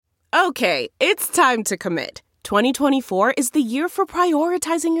Okay, it's time to commit. 2024 is the year for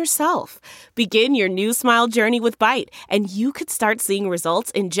prioritizing yourself. Begin your new smile journey with Byte, and you could start seeing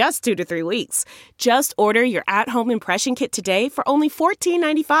results in just 2 to 3 weeks. Just order your at-home impression kit today for only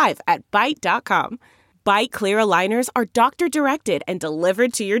 $14.95 at Byte.com. Byte Clear aligners are doctor-directed and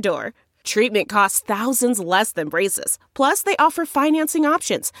delivered to your door. Treatment costs thousands less than braces. Plus, they offer financing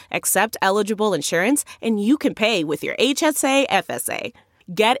options, accept eligible insurance, and you can pay with your HSA FSA.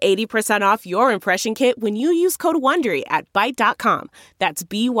 Get 80% off your impression kit when you use code WONDERY at Byte.com. That's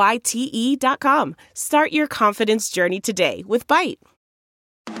BYTE.com. Start your confidence journey today with Byte.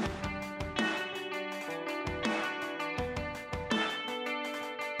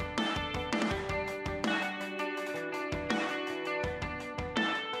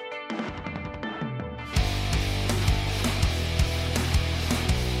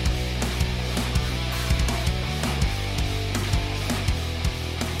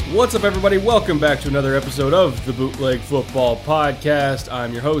 What's up, everybody? Welcome back to another episode of the Bootleg Football Podcast.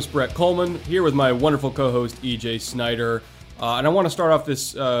 I'm your host, Brett Coleman, here with my wonderful co-host, EJ Snyder. And I want to start off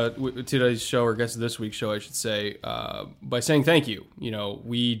this today's show, or I guess this week's show, I should say, by saying thank you. You know,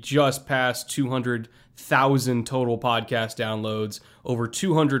 we just passed 200,000 total podcast downloads, over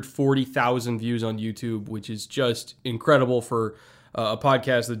 240,000 views on YouTube, which is just incredible for a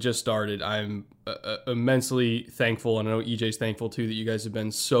podcast that just started. I'm immensely thankful, and I know EJ's thankful too, that you guys have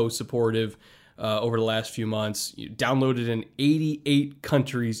been so supportive over the last few months. You downloaded in 88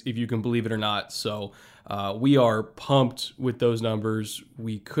 countries, if you can believe it or not. So we are pumped with those numbers.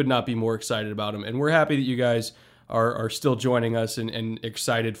 We could not be more excited about them, and we're happy that you guys are still joining us and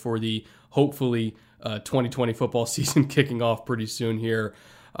excited for the hopefully 2020 football season kicking off pretty soon here.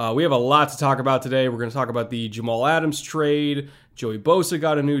 We have a lot to talk about today. We're going to talk about the Jamal Adams trade. Joey Bosa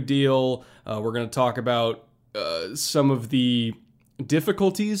got a new deal. We're going to talk about some of the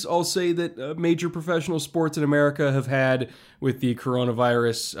difficulties, I'll say, that major professional sports in America have had with the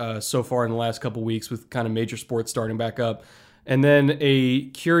coronavirus so far in the last couple weeks, with kind of major sports starting back up. And then a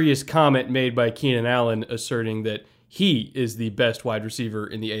curious comment made by Keenan Allen asserting that he is the best wide receiver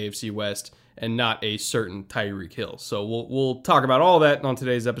in the AFC West and not a certain Tyreek Hill. So we'll talk about all that on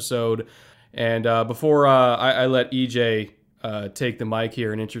today's episode. And before I let EJ take the mic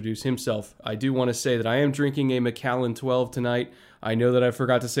here and introduce himself, I do want to say that I am drinking a Macallan 12 tonight. I know that I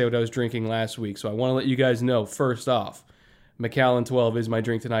forgot to say what I was drinking last week, so I want to let you guys know, first off, Macallan 12 is my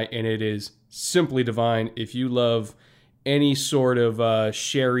drink tonight, and it is simply divine. If you love any sort of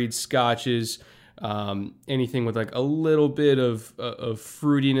sherried scotches, anything with like a little bit of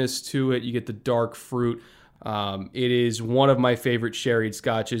fruitiness to it, you get the dark fruit. It is one of my favorite sherried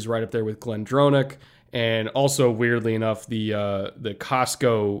scotches, right up there with Glendronach. And also, weirdly enough, the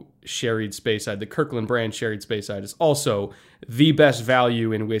Costco sherried Speyside, the Kirkland brand sherried Speyside, is also the best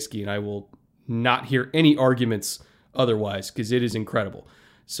value in whiskey, and I will not hear any arguments otherwise, because it is incredible.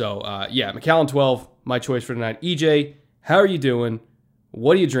 So, Macallan 12, my choice for tonight. EJ, how are you doing?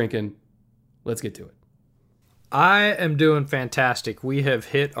 What are you drinking? Let's get to it. I am doing fantastic. We have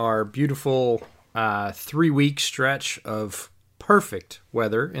hit our beautiful 3-week stretch of perfect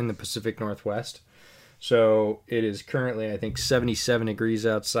weather in the Pacific Northwest. So it is currently, I think, 77 degrees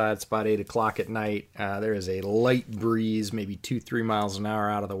outside. It's about 8 o'clock at night. There is a light breeze, maybe 2-3 miles an hour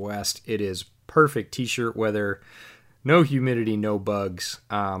out of the west. It is perfect t-shirt weather. No humidity, no bugs.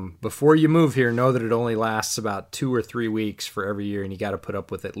 Before you move here, know that it only lasts about 2 or 3 weeks for every year, and you got to put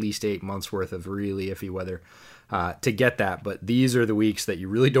up with at least 8 months worth of really iffy weather to get that. But these are the weeks that you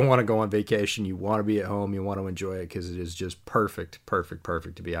really don't want to go on vacation. You want to be at home. You want to enjoy it because it is just perfect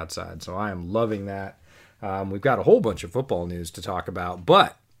to be outside. So I am loving that. We've got a whole bunch of football news to talk about,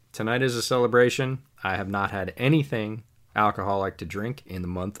 but tonight is a celebration. I have not had anything alcoholic to drink in the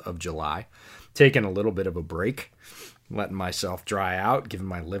month of July. Taking a little bit of a break, letting myself dry out, giving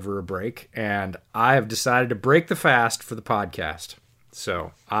my liver a break, and I have decided to break the fast for the podcast.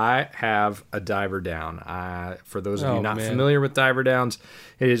 So I have a Diver Down. For those of you not familiar with Diver Downs,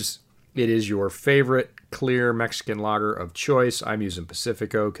 it is your favorite clear Mexican lager of choice. I'm using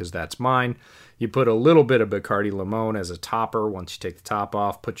Pacifico because that's mine. You put a little bit of Bacardi Limon as a topper. Once you take the top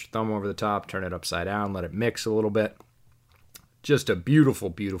off, put your thumb over the top, turn it upside down, let it mix a little bit. Just a beautiful,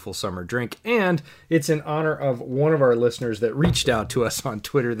 beautiful summer drink. And it's in honor of one of our listeners that reached out to us on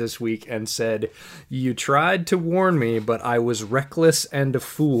Twitter this week and said, "You tried to warn me, but I was reckless and a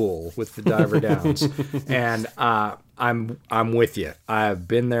fool with the Diver Downs." And I'm with you. I've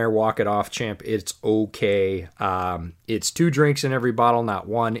been there, walk it off, champ. It's okay. It's 2 drinks in every bottle, not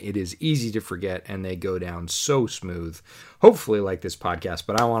 1. It is easy to forget, and they go down so smooth. Hopefully like this podcast,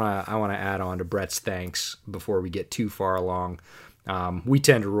 but I want to add on to Brett's thanks before we get too far along. We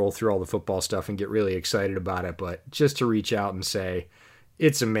tend to roll through all the football stuff and get really excited about it, but just to reach out and say,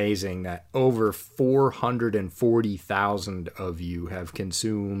 it's amazing that over 440,000 of you have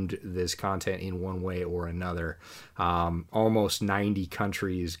consumed this content in one way or another. Almost 90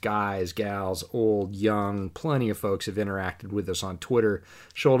 countries, guys, gals, old, young, plenty of folks have interacted with us on Twitter,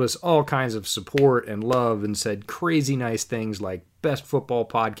 showed us all kinds of support and love, and said crazy nice things like best football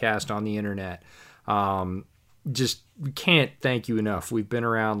podcast on the internet. Just we can't thank you enough. We've been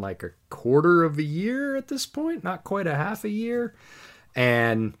around like a quarter of a year at this point, not quite a half a year.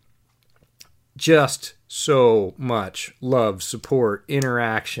 And just so much love, support,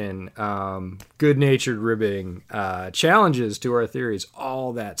 interaction, good-natured ribbing, challenges to our theories,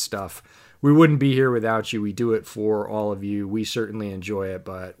 all that stuff. We wouldn't be here without you. We do it for all of you. We certainly enjoy it,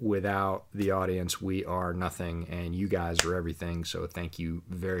 but without the audience, we are nothing, and you guys are everything. So thank you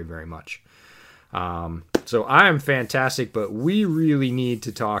very, very much. So I am fantastic, but we really need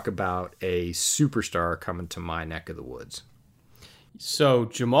to talk about a superstar coming to my neck of the woods. So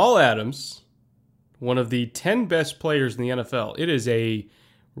Jamal Adams, one of the 10 best players in the NFL. It is a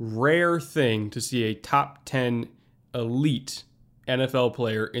rare thing to see a top 10 elite NFL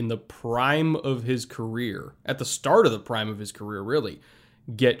player in the prime of his career, at the start of the prime of his career, really,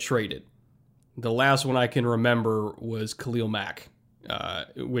 get traded. The last one I can remember was Khalil Mack,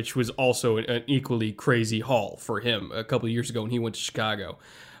 which was also an equally crazy haul for him a couple of years ago when he went to Chicago.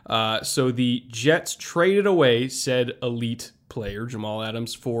 So the Jets traded away said elite player, Jamal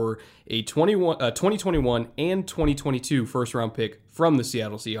Adams, for a 2021 and 2022 first-round pick from the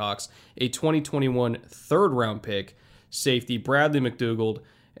Seattle Seahawks, a 2021 third-round pick, safety Bradley McDougald,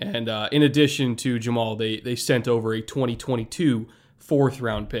 and in addition to Jamal, they sent over a 2022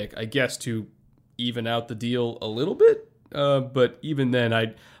 fourth-round pick, I guess to even out the deal a little bit, but even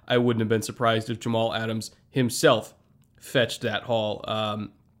then, I wouldn't have been surprised if Jamal Adams himself fetched that haul.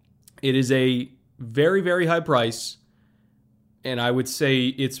 It is a very, very high price, and I would say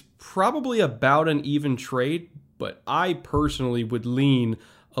it's probably about an even trade, but I personally would lean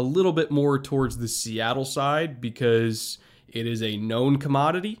a little bit more towards the Seattle side because it is a known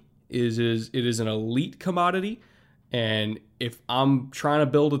commodity. It is an elite commodity, and if I'm trying to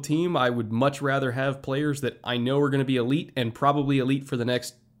build a team, I would much rather have players that I know are going to be elite and probably elite for the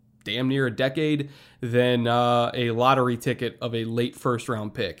next damn near a decade than a lottery ticket of a late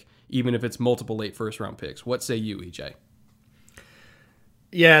first-round pick, even if it's multiple late first-round picks. What say you, EJ?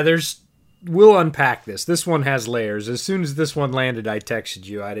 Yeah, we'll unpack this. This one has layers. As soon as this one landed, I texted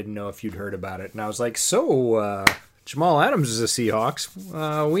you. I didn't know if you'd heard about it. And I was like, Jamal Adams is a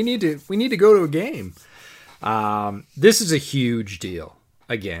Seahawks. We need to go to a game. This is a huge deal.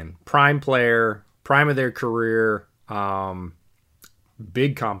 Again, prime player, prime of their career,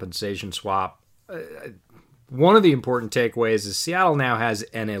 big compensation swap. One of the important takeaways is Seattle now has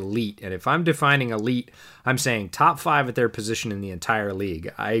an elite. And if I'm defining elite, I'm saying top 5 at their position in the entire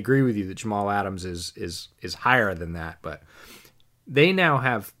league. I agree with you that Jamal Adams is higher than that, but they now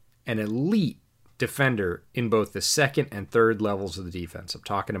have an elite defender in both the second and third levels of the defense. I'm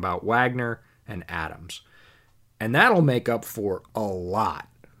talking about Wagner and Adams. And that'll make up for a lot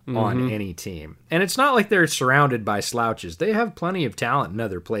on any team. And it's not like they're surrounded by slouches. They have plenty of talent in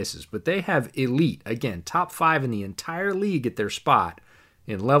other places, but they have elite, again, top 5 in the entire league at their spot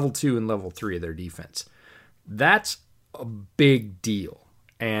in level 2 and level 3 of their defense. That's a big deal.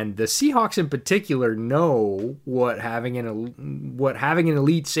 And the Seahawks in particular know what having an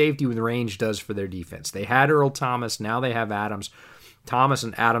elite safety with range does for their defense. They had Earl Thomas, now they have Adams. Thomas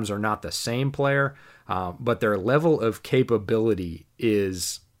and Adams are not the same player, but their level of capability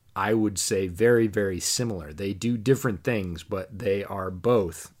is, I would say, very, very similar. They do different things, but they are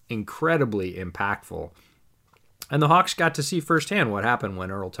both incredibly impactful. And the Hawks got to see firsthand what happened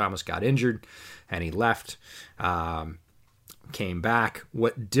when Earl Thomas got injured and he left, came back,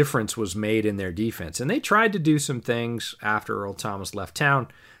 what difference was made in their defense. And they tried to do some things after Earl Thomas left town.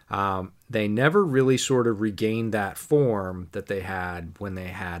 They never really sort of regained that form that they had when they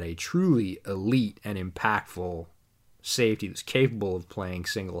had a truly elite and impactful safety that's capable of playing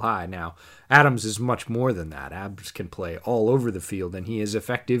single high. Now, Adams is much more than that. Adams can play all over the field, and he is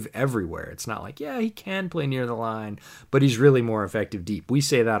effective everywhere. It's not like, yeah, he can play near the line, but he's really more effective deep. We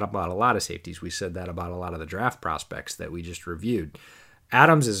say that about a lot of safeties. We said that about a lot of the draft prospects that we just reviewed.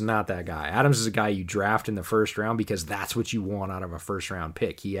 Adams is not that guy. Adams is a guy you draft in the first round because that's what you want out of a first-round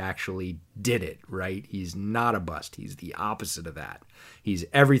pick. He actually did it, right? He's not a bust. He's the opposite of that. He's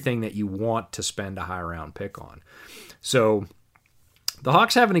everything that you want to spend a high-round pick on. So the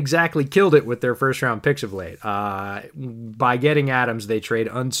Hawks haven't exactly killed it with their first-round picks of late. By getting Adams, they trade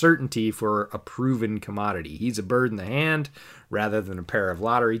uncertainty for a proven commodity. He's a bird in the hand rather than a pair of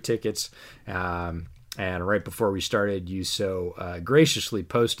lottery tickets. And right before we started, you so graciously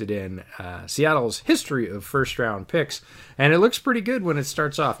posted in Seattle's history of first-round picks, and it looks pretty good when it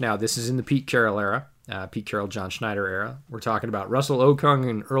starts off. Now, this is in the Pete Carroll era. Pete Carroll, John Schneider era. We're talking about Russell Okung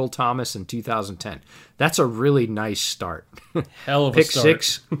and Earl Thomas in 2010. That's a really nice start. Hell of a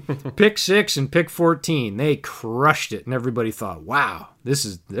start. Pick 6 and pick 14. They crushed it, and everybody thought, wow,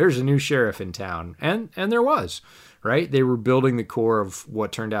 there's a new sheriff in town. And there was, right? They were building the core of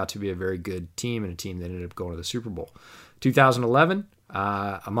what turned out to be a very good team, and a team that ended up going to the Super Bowl. 2011,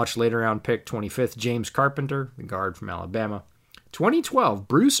 a much later round pick, 25th, James Carpenter, the guard from Alabama. 2012,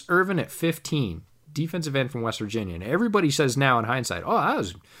 Bruce Irvin at 15. Defensive end from West Virginia. And everybody says now in hindsight, oh,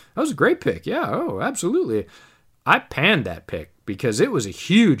 that was a great pick. Yeah, oh, absolutely. I panned that pick because it was a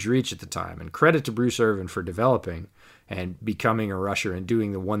huge reach at the time. And credit to Bruce Irvin for developing and becoming a rusher and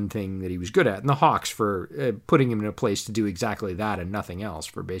doing the one thing that he was good at. And the Hawks for putting him in a place to do exactly that and nothing else,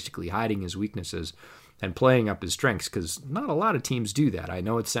 for basically hiding his weaknesses and playing up his strengths, because not a lot of teams do that. I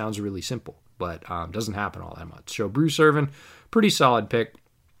know it sounds really simple, but doesn't happen all that much. So Bruce Irvin, pretty solid pick.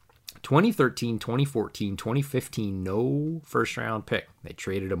 2013, 2014, 2015, no first-round pick. They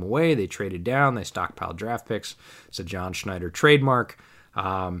traded him away. They traded down. They stockpiled draft picks. It's a John Schneider trademark.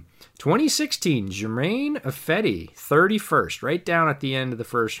 2016, Jermaine Ifedi, 31st, right down at the end of the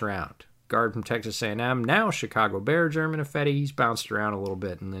first round. Guard from Texas A&M, now Chicago Bear, Jermaine Ifedi. He's bounced around a little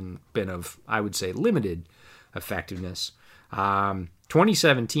bit and then been of, I would say, limited effectiveness.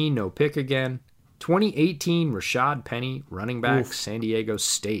 2017, no pick again. 2018, Rashad Penny, running back, San Diego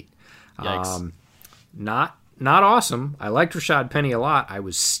State. Yikes. Not awesome. I liked Rashad Penny a lot. I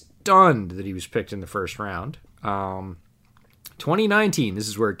was stunned that he was picked in the first round. 2019, this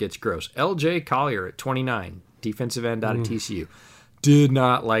is where it gets gross. LJ Collier at 29, defensive end out of TCU. Did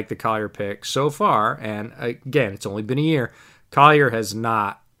not like the Collier pick so far, and again, it's only been a year. Collier has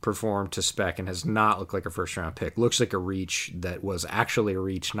not performed to spec and has not looked like a first-round pick. Looks like a reach that was actually a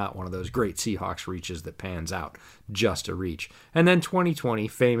reach, not one of those great Seahawks reaches that pans out. Just a reach. And then 2020,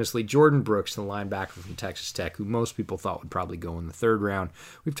 famously, Jordan Brooks, the linebacker from Texas Tech, who most people thought would probably go in the third round.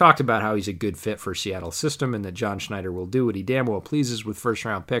 We've talked about how he's a good fit for Seattle's system and that John Schneider will do what he damn well pleases with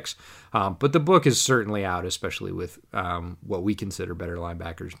first-round picks. But the book is certainly out, especially with what we consider better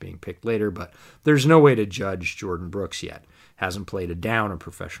linebackers being picked later. But there's no way to judge Jordan Brooks yet. Hasn't played a down in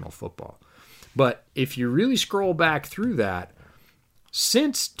professional football. But if you really scroll back through that,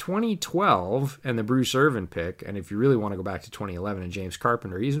 since 2012 and the Bruce Irvin pick, and if you really want to go back to 2011 and James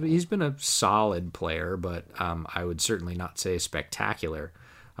Carpenter, he's been a solid player, but I would certainly not say spectacular.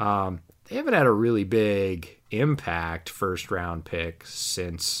 They haven't had a really big impact first-round pick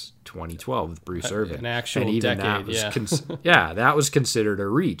since 2012 with Bruce Irvin. An actual decade, that was considered a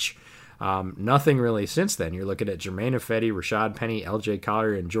reach. Nothing really since then. You're looking at Jermaine Ifedi, Rashad Penny, LJ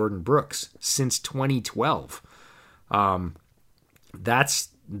Collier, and Jordan Brooks since 2012.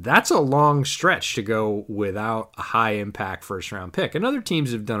 That's a long stretch to go without a high impact first round pick. And other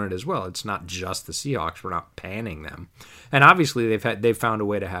teams have done it as well. It's not just the Seahawks. We're not panning them. And obviously they've found a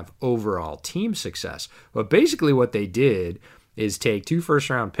way to have overall team success. But basically what they did is take two first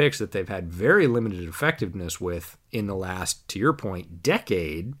round picks that they've had very limited effectiveness with in the last, to your point,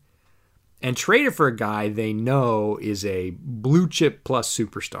 decade, and trade it for a guy they know is a blue chip plus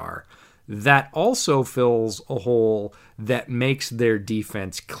superstar that also fills a hole that makes their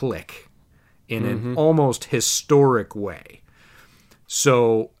defense click in an almost historic way.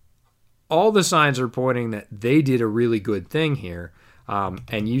 So all the signs are pointing that they did a really good thing here.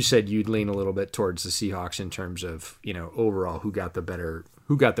 And you said you'd lean a little bit towards the Seahawks in terms of, overall who got the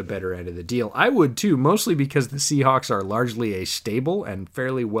better end of the deal. I would too, mostly because the Seahawks are largely a stable and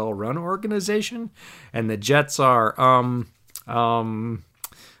fairly well-run organization, and the Jets are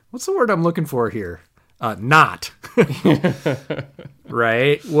what's the word I'm looking for here? Not.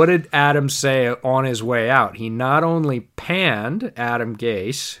 Right? What did Adam say on his way out? He not only panned Adam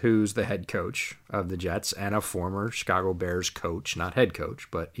Gase, who's the head coach of the Jets and a former Chicago Bears coach, not head coach,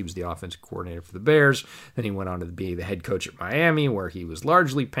 but he was the offensive coordinator for the Bears. Then he went on to be the head coach at Miami, where he was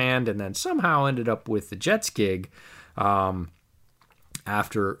largely panned, and then somehow ended up with the Jets gig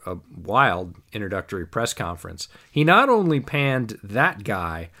after a wild introductory press conference. He not only panned that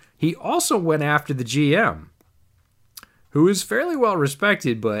guy, he also went after the GM, who is fairly well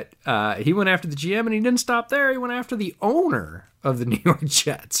respected, but he went after the GM, and he didn't stop there. He went after the owner of the New York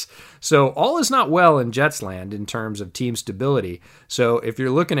Jets. So all is not well in Jets land in terms of team stability. So if you're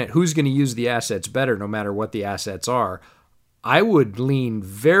looking at who's going to use the assets better, no matter what the assets are, I would lean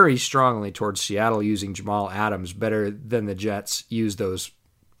very strongly towards Seattle using Jamal Adams better than the Jets use those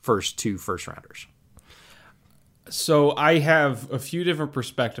first 2 first-rounders. So I have a few different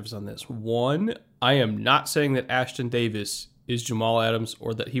perspectives on this. One, I am not saying that Ashton Davis is Jamal Adams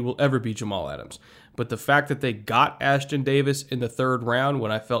or that he will ever be Jamal Adams. But the fact that they got Ashton Davis in the 3rd round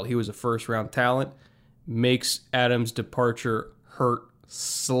when I felt he was a first-round talent makes Adams' departure hurt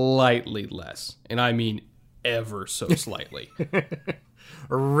slightly less. And I mean ever so slightly.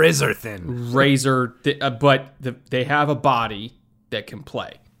 Razor thin. But they have a body that can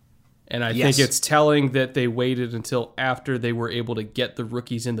play. And I think it's telling that they waited until after they were able to get the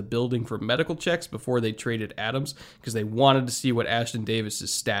rookies in the building for medical checks before they traded Adams, because they wanted to see what Ashton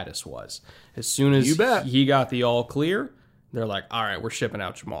Davis's status was. As soon as he got the all clear, they're like, all right, we're shipping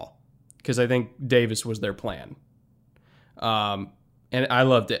out Jamal. Because I think Davis was their plan. And I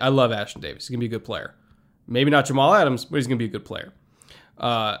loved it. I love Ashton Davis. He's going to be a good player. Maybe not Jamal Adams, but he's going to be a good player.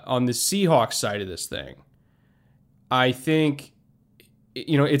 On the Seahawks side of this thing, I think,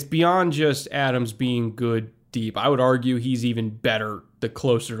 it's beyond just Adams being good deep. I would argue he's even better the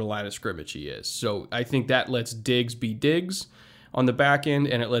closer to line of scrimmage he is. So I think that lets Diggs be Diggs on the back end,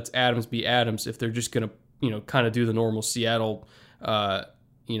 and it lets Adams be Adams if they're just going to, kind of do the normal Seattle,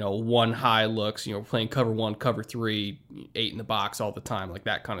 one high looks, playing cover 1, cover 3, 8 in the box all the time, like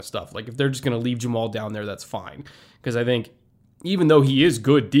that kind of stuff. Like if they're just going to leave Jamal down there, that's fine. Because I think even though he is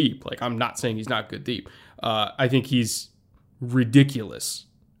good deep, like I'm not saying he's not good deep, I think he's ridiculous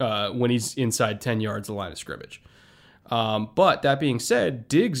when he's inside 10 yards of the line of scrimmage. But that being said,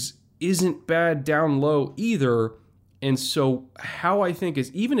 Diggs isn't bad down low either. And so how I think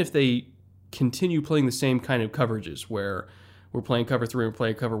is, even if they continue playing the same kind of coverages where we're playing cover 3 and we're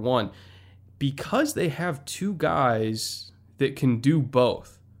playing cover 1, because they have 2 guys that can do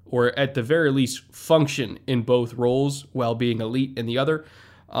both, or at the very least function in both roles while being elite in the other,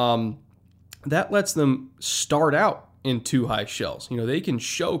 that lets them start out in 2 high shells. They can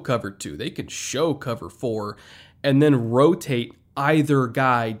show cover 2, they can show cover 4, and then rotate either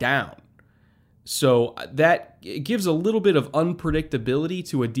guy down. So that gives a little bit of unpredictability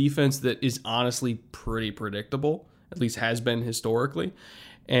to a defense that is honestly pretty predictable, at least has been historically.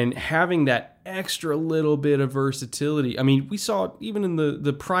 And having that extra little bit of versatility. I mean, we saw even in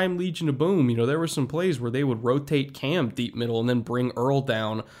the prime Legion of Boom, there were some plays where they would rotate Cam deep middle and then bring Earl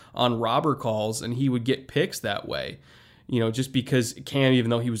down on robber calls, and he would get picks that way. Just because Cam, even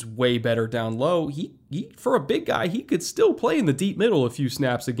though he was way better down low, he for a big guy, he could still play in the deep middle a few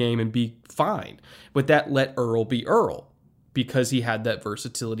snaps a game and be fine. But that let Earl be Earl, because he had that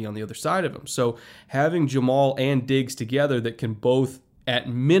versatility on the other side of him. So having Jamal and Diggs together that can both, at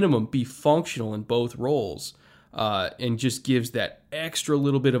minimum, be functional in both roles, and just gives that extra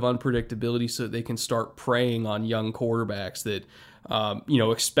little bit of unpredictability so that they can start preying on young quarterbacks that,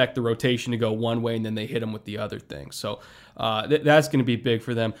 expect the rotation to go one way and then they hit them with the other thing. So that's going to be big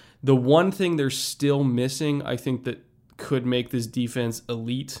for them. The one thing they're still missing, I think, that could make this defense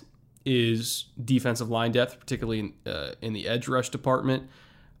elite is defensive line depth, particularly in the edge rush department.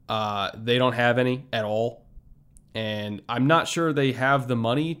 They don't have any at all. And I'm not sure they have the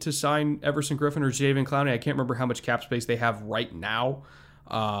money to sign Everson Griffin or Jadeveon Clowney. I can't remember how much cap space they have right now.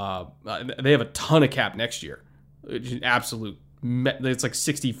 They have a ton of cap next year. It's like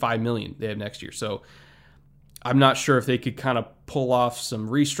 $65 million they have next year. So I'm not sure if they could kind of pull off some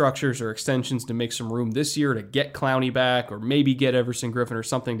restructures or extensions to make some room this year to get Clowney back, or maybe get Everson Griffin or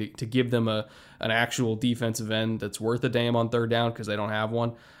something to give them an actual defensive end that's worth a damn on third down, because they don't have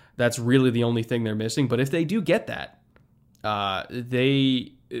one. That's really the only thing they're missing. But if they do get that,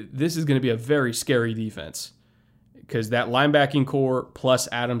 this is going to be a very scary defense, because that linebacking core plus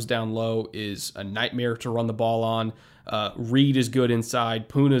Adams down low is a nightmare to run the ball on. Reed is good inside.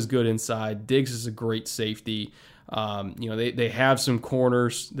 Puna is good inside. Diggs is a great safety. They have some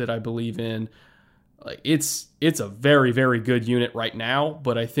corners that I believe in. Like it's a very, very good unit right now,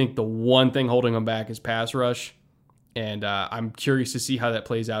 but I think the one thing holding them back is pass rush. And I'm curious to see how that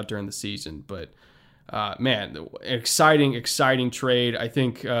plays out during the season. But, exciting trade. I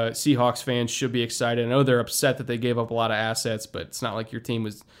think Seahawks fans should be excited. I know they're upset that they gave up a lot of assets, but it's not like your team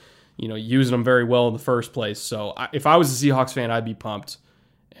was, using them very well in the first place. So if I was a Seahawks fan, I'd be pumped.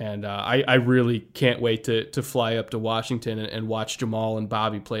 And I really can't wait to fly up to Washington and watch Jamal and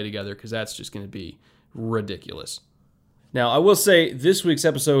Bobby play together, because that's just going to be ridiculous. Now, I will say this week's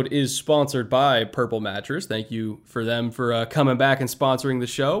episode is sponsored by Purple Mattress. Thank you for them for coming back and sponsoring the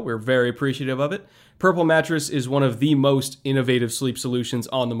show. We're very appreciative of it. Purple Mattress is one of the most innovative sleep solutions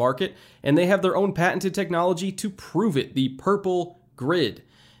on the market, and they have their own patented technology to prove it, the Purple Grid.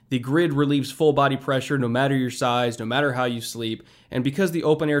 The grid relieves full body pressure no matter your size, no matter how you sleep, and because the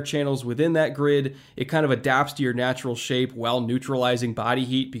open air channel's within that grid, it kind of adapts to your natural shape while neutralizing body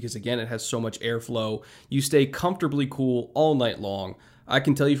heat because, again, it has so much airflow. You stay comfortably cool all night long. I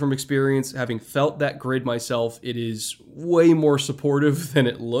can tell you from experience, having felt that grid myself, it is way more supportive than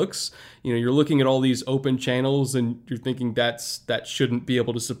it looks. You know, you're looking at all these open channels and you're thinking that shouldn't be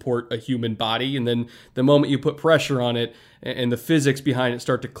able to support a human body. And then the moment you put pressure on it and the physics behind it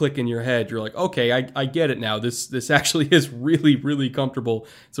start to click in your head, you're like, okay, I get it now. This actually is really, really comfortable.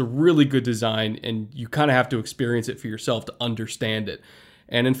 It's a really good design, and you kind of have to experience it for yourself to understand it.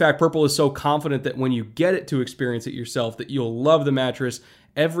 And in fact, Purple is so confident that when you get it to experience it yourself, that you'll love the mattress.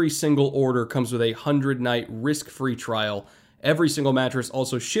 Every single order comes with a 100-night risk-free trial. Every single mattress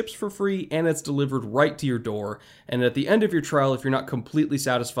also ships for free, and it's delivered right to your door. And at the end of your trial, if you're not completely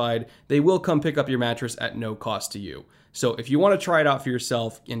satisfied, they will come pick up your mattress at no cost to you. So if you want to try it out for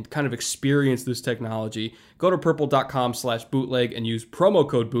yourself and kind of experience this technology, go to purple.com/bootleg and use promo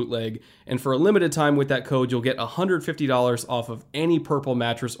code bootleg. And for a limited time with that code, you'll get $150 off of any Purple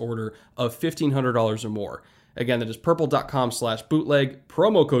mattress order of $1,500 or more. Again, that is purple.com/bootleg,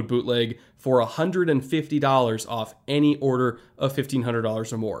 promo code bootleg for $150 off any order of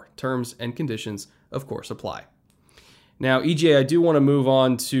 $1,500 or more. Terms and conditions, of course, apply. Now, EJ, I do want to move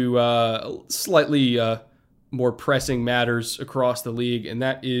on to slightly more pressing matters across the league, and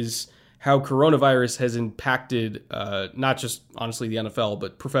that is how coronavirus has impacted not just, honestly, the NFL,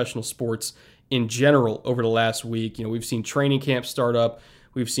 but professional sports in general over the last week. You know, we've seen training camps start up.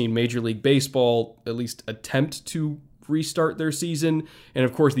 We've seen Major League Baseball at least attempt to restart their season. And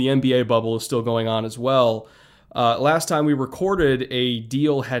of course, the NBA bubble is still going on as well. Last time we recorded, a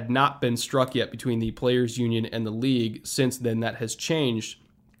deal had not been struck yet between the Players Union and the league. Since then, that has changed.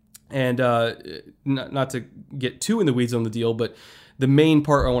 And not to get too in the weeds on the deal, but the main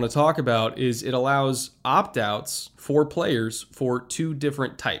part I want to talk about is it allows opt-outs for players for two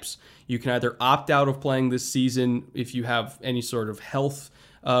different types. You can either opt out of playing this season if you have any sort of health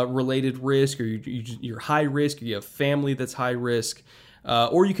related risk, or you're high risk, or you have family that's high risk,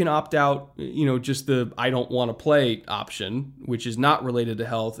 or you can opt out, just the I don't want to play option, which is not related to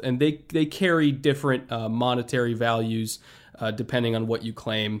health, and they carry different monetary values depending on what you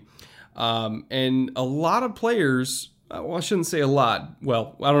claim. And a lot of players, well, I shouldn't say a lot.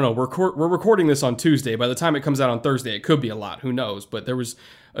 Well, I don't know. We're recording this on Tuesday. By the time it comes out on Thursday, it could be a lot. Who knows? But there was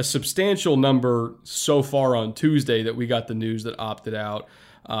a substantial number so far on Tuesday that we got the news that opted out.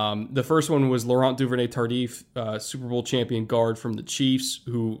 The first one was Laurent Duvernay-Tardif, Super Bowl champion guard from the Chiefs,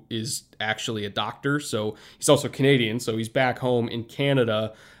 who is actually a doctor. So he's also Canadian. So he's back home in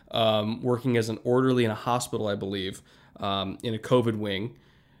Canada, working as an orderly in a hospital, I believe, in a COVID wing,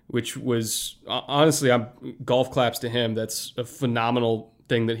 which was, honestly, I'm golf claps to him. That's a phenomenal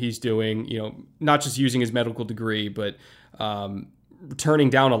thing that he's doing, not just using his medical degree, but turning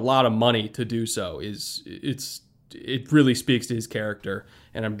down a lot of money to do so. It really speaks to his character.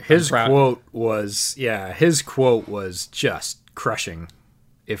 And his quote was just crushing.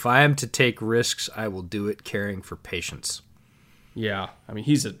 If I am to take risks, I will do it caring for patients. Yeah, I mean,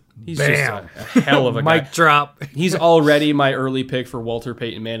 he's just a hell of a guy. Mic drop. He's already my early pick for Walter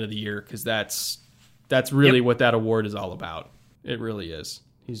Payton Man of the Year, because that's really what that award is all about. It really is.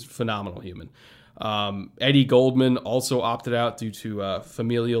 He's a phenomenal human. Eddie Goldman also opted out due to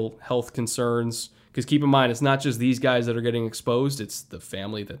familial health concerns, because keep in mind, it's not just these guys that are getting exposed, it's the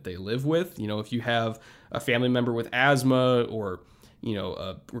family that they live with. If you have a family member with asthma, or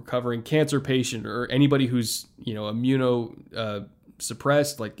a recovering cancer patient, or anybody who's,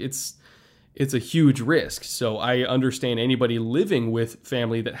 immunosuppressed, like it's a huge risk. So I understand anybody living with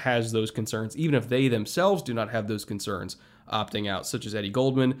family that has those concerns, even if they themselves do not have those concerns, opting out, such as Eddie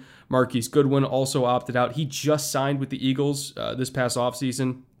Goldman. Marquise Goodwin also opted out. He just signed with the Eagles this past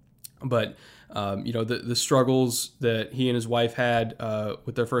offseason, but the struggles that he and his wife had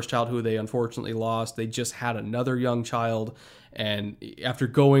with their first child, who they unfortunately lost. They just had another young child, and after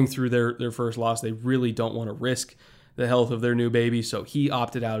going through their first loss, they really don't want to risk the health of their new baby, so he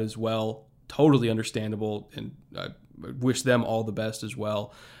opted out as well. Totally understandable, and I wish them all the best as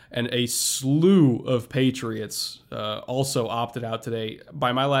well. And a slew of Patriots also opted out today.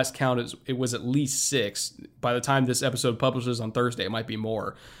 By my last count, it was at least 6. By the time this episode publishes on Thursday, it might be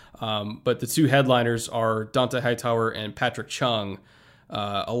more. But the two headliners are Dante Hightower and Patrick Chung.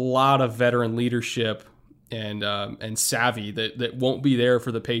 A lot of veteran leadership and savvy that won't be there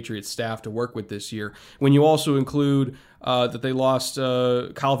for the Patriots staff to work with this year. When you also include that they lost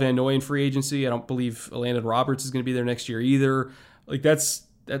Kyle Van Noy in free agency, I don't believe Landon Roberts is going to be there next year either. Like, that's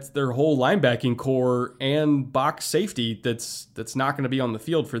their whole linebacking core and box safety that's not going to be on the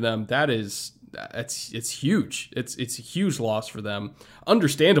field for them. It's huge. It's a huge loss for them.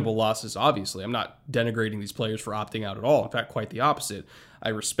 Understandable losses, obviously. I'm not denigrating these players for opting out at all. In fact, quite the opposite. I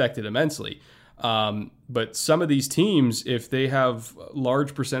respect it immensely. But some of these teams, if they have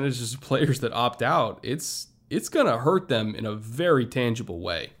large percentages of players that opt out, it's going to hurt them in a very tangible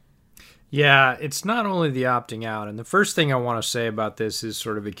way. Yeah, it's not only the opting out. And the first thing I want to say about this is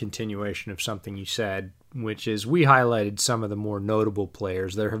sort of a continuation of something you said, which is we highlighted some of the more notable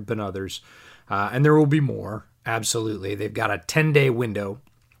players. There have been others, and there will be more. Absolutely. They've got a 10-day window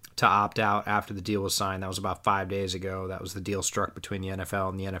to opt out after the deal was signed. That was about 5 days ago. That was the deal struck between the NFL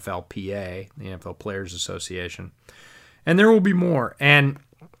and the NFLPA, the NFL Players Association. And there will be more. And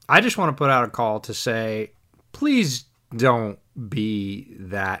I just want to put out a call to say, please don't be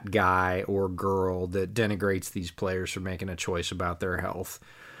that guy or girl that denigrates these players for making a choice about their health.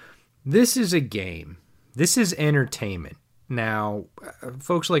 This is a game. This is entertainment. Now,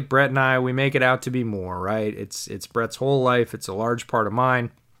 folks like Brett and I, we make it out to be more, right? It's Brett's whole life. It's a large part of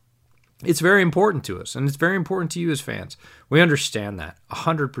mine. It's very important to us, and it's very important to you as fans. We understand that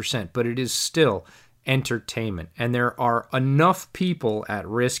 100%, but it is still entertainment, and there are enough people at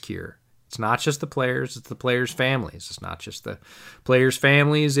risk here. It's not just the players, it's the players' families. It's not just the players'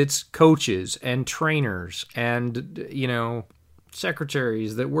 families, it's coaches and trainers and,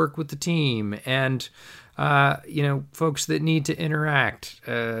 secretaries that work with the team and, folks that need to interact,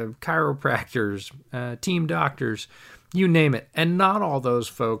 chiropractors, team doctors, you name it. And not all those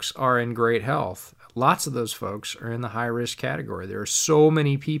folks are in great health. Lots of those folks are in the high-risk category. There are so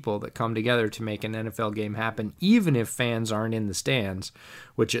many people that come together to make an NFL game happen, even if fans aren't in the stands,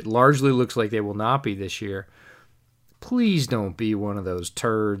 which it largely looks like they will not be this year. Please don't be one of those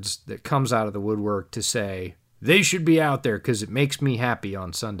turds that comes out of the woodwork to say, they should be out there because it makes me happy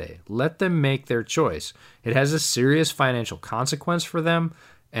on Sunday. Let them make their choice. It has a serious financial consequence for them.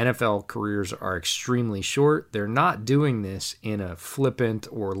 NFL careers are extremely short. They're not doing this in a flippant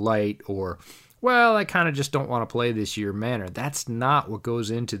or light or, well, I kind of just don't want to play this year manner. That's not what goes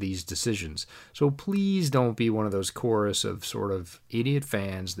into these decisions. So please don't be one of those chorus of sort of idiot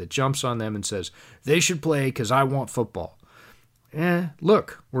fans that jumps on them and says, they should play because I want football.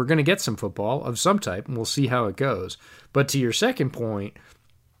 Look, we're going to get some football of some type, and we'll see how it goes. But to your second point,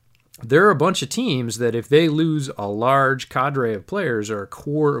 there are a bunch of teams that if they lose a large cadre of players or a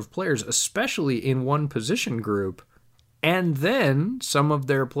core of players, especially in one position group, and then some of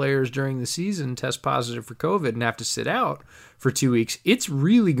their players during the season test positive for COVID and have to sit out for 2 weeks, it's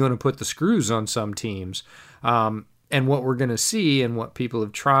really going to put the screws on some teams. And what we're going to see and what people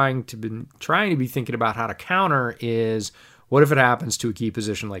have trying to be thinking about how to counter is, what if it happens to a key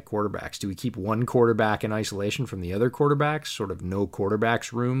position like quarterbacks? Do we keep one quarterback in isolation from the other quarterbacks, sort of no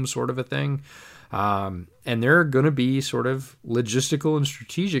quarterbacks room sort of a thing? And there are going to be sort of logistical and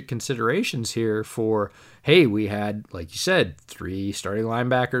strategic considerations here for, hey, we had, like you said, 3 starting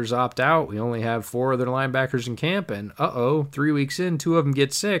linebackers opt out. We only have 4 other linebackers in camp, and 3 weeks in, 2 of them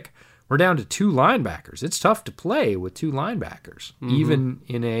get sick. We're down to 2 linebackers. It's tough to play with 2 linebackers, even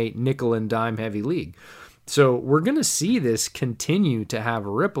in a nickel and dime heavy league. So we're going to see this continue to have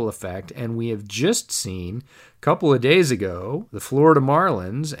a ripple effect, and we have just seen a couple of days ago, the Florida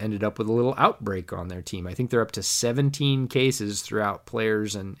Marlins ended up with a little outbreak on their team. I think they're up to 17 cases throughout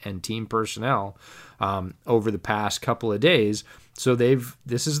players and team personnel over the past couple of days. So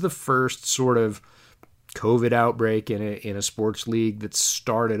this is the first sort of COVID outbreak in a sports league that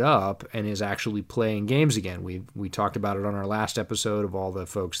started up and is actually playing games again. We talked about it on our last episode of all the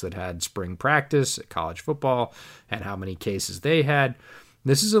folks that had spring practice at college football and how many cases they had.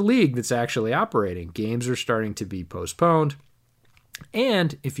 This is a league that's actually operating. Games are starting to be postponed.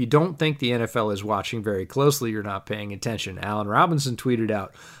 And if you don't think the NFL is watching very closely, you're not paying attention. Allen Robinson tweeted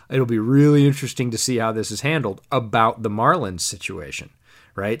out, it'll be really interesting to see how this is handled about the Marlins situation.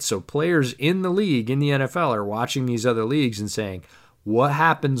 Right? So players in the league, in the NFL, are watching these other leagues and saying, what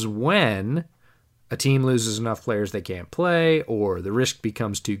happens when a team loses enough players they can't play, or the risk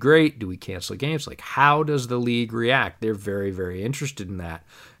becomes too great? Do we cancel games? Like, how does the league react? They're very, very interested in that.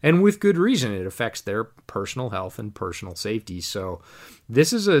 And with good reason. It affects their personal health and personal safety. So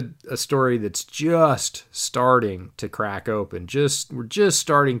this is a story that's just starting to crack open. We're just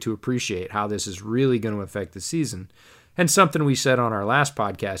starting to appreciate how this is really going to affect the season. And something we said on our last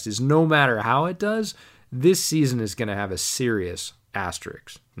podcast is no matter how it does, this season is going to have a serious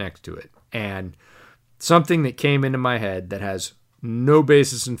asterisk next to it. And something that came into my head that has no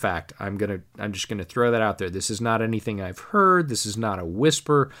basis in fact, I'm just going to throw that out there. This is not anything I've heard. This is not a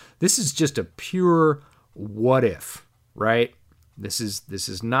whisper. This is just a pure what if, right? This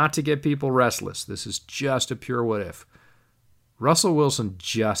is not to get people restless. This is just a pure what if. Russell Wilson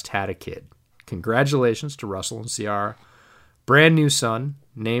just had a kid. Congratulations to Russell and Ciara. Brand new son.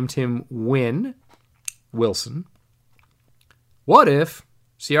 Named him Win Wilson. What if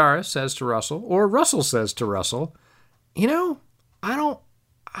Ciara says to Russell, or Russell says to Russell, I don't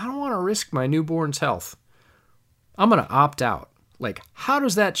want to risk my newborn's health. I'm going to opt out. Like, how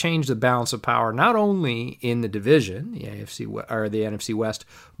does that change the balance of power, not only in the division, the AFC or the NFC West,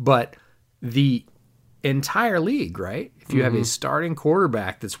 but the entire league, right? If you have a starting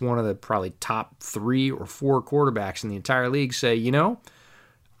quarterback that's one of the probably top 3 or 4 quarterbacks in the entire league say,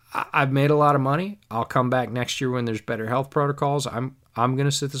 I've made a lot of money. I'll come back next year when there's better health protocols. I'm going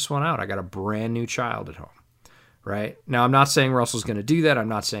to sit this one out. I got a brand new child at home. Right? Now, I'm not saying Russell's going to do that. I'm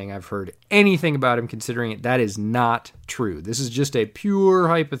not saying I've heard anything about him considering it. That is not true. This is just a pure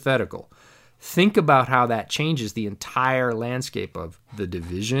hypothetical. Think about how that changes the entire landscape of the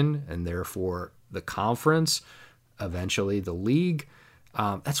division and therefore the conference, eventually the league.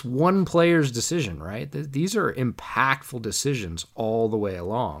 That's one player's decision, right? These are impactful decisions all the way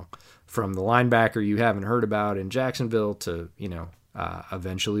along, from the linebacker you haven't heard about in Jacksonville to,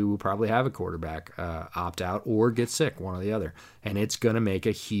 eventually we'll probably have a quarterback opt out or get sick, one or the other. And it's going to make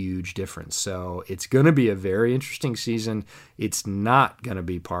a huge difference. So it's going to be a very interesting season. It's not going to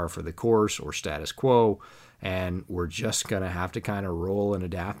be par for the course or status quo. And we're just going to have to kind of roll and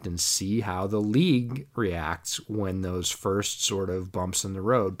adapt and see how the league reacts when those first sort of bumps in the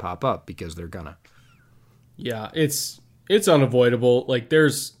road pop up, because they're going to. Yeah, it's unavoidable. Like,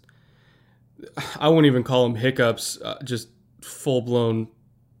 I won't even call them hiccups, just full-blown,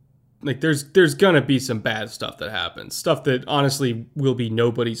 like there's gonna be some bad stuff that happens, stuff that honestly will be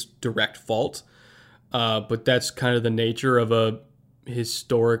nobody's direct fault, but that's kind of the nature of a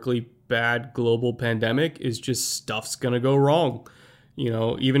historically bad global pandemic, is just stuff's gonna go wrong.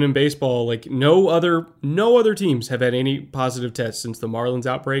 Even in baseball, like no other teams have had any positive tests since the Marlins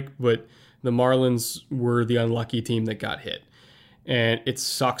outbreak, but the Marlins were the unlucky team that got hit. And it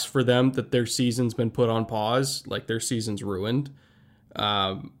sucks for them that their season's been put on pause, like their season's ruined.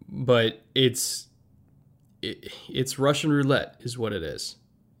 But it's Russian roulette is what it is.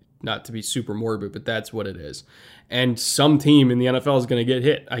 Not to be super morbid, but that's what it is. And some team in the NFL is going to get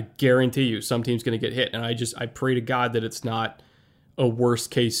hit. I guarantee you some team's going to get hit. And I pray to God that it's not a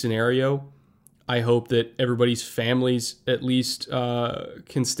worst case scenario. I hope that everybody's families at least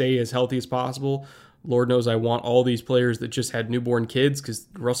can stay as healthy as possible. Lord knows I want all these players that just had newborn kids, because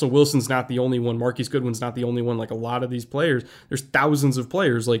Russell Wilson's not the only one. Marquise Goodwin's not the only one. Like a lot of these players, there's thousands of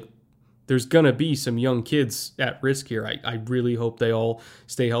players. Like there's going to be some young kids at risk here. I really hope they all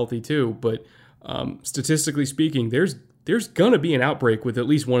stay healthy too. But statistically speaking, there's going to be an outbreak with at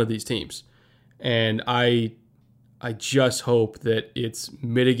least one of these teams. And I just hope that it's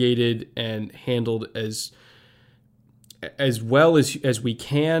mitigated and handled as well as we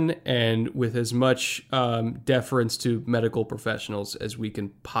can, and with as much deference to medical professionals as we can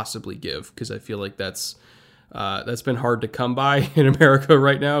possibly give, because I feel like that's been hard to come by in America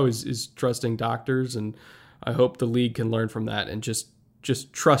right now, is trusting doctors, and I hope the league can learn from that and just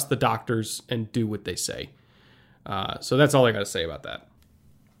trust the doctors and do what they say. So that's all I got to say about that.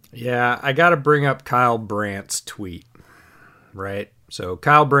 Yeah, I got to bring up Kyle Brandt's tweet, right? So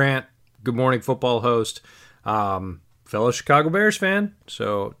Kyle Brandt, Good Morning Football host, fellow Chicago Bears fan,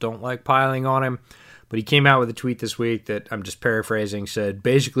 so don't like piling on him. But he came out with a tweet this week that I'm just paraphrasing, said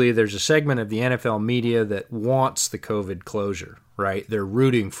basically there's a segment of the NFL media that wants the COVID closure, right? They're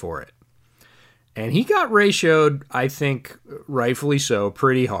rooting for it. And he got ratioed, I think rightfully so,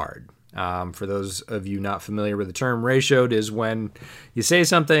 pretty hard. For those of you not familiar with the term, ratioed is when you say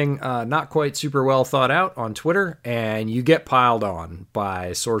something not quite super well thought out on Twitter and you get piled on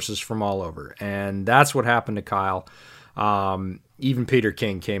by sources from all over. And that's what happened to Kyle. Even Peter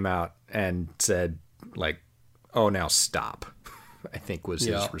King came out and said, like, oh, now stop, I think was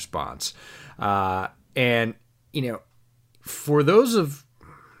his response. And, for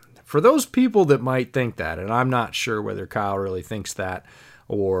those people that might think that, and I'm not sure whether Kyle really thinks that,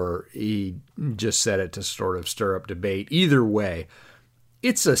 or he just said it to sort of stir up debate. Either way,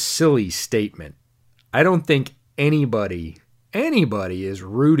 it's a silly statement. I don't think anybody is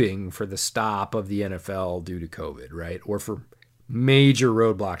rooting for the stop of the NFL due to COVID, right? Or for major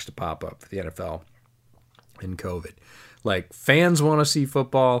roadblocks to pop up for the NFL and COVID. Like, fans want to see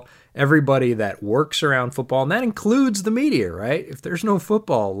football. Everybody that works around football, and that includes the media, right? If there's no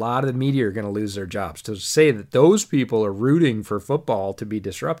football, a lot of the media are going to lose their jobs. To say that those people are rooting for football to be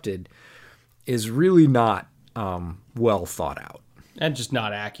disrupted is really not well thought out. And just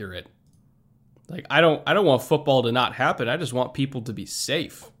not accurate. Like, I don't want football to not happen. I just want people to be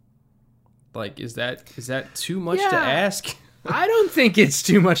safe. Like, is that too much to ask? I don't think it's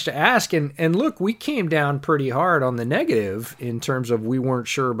too much to ask. And look, we came down pretty hard on the negative in terms of we weren't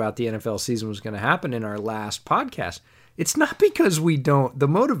sure about the NFL season was going to happen in our last podcast. It's not because the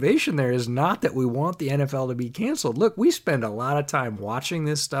motivation there is not that we want the NFL to be canceled. Look, we spend a lot of time watching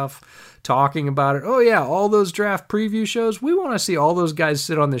this stuff, talking about it. Oh yeah, all those draft preview shows. We want to see all those guys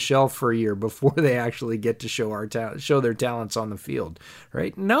sit on the shelf for a year before they actually get to show their talents on the field,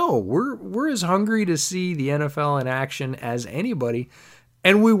 right? No, we're as hungry to see the NFL in action as anybody.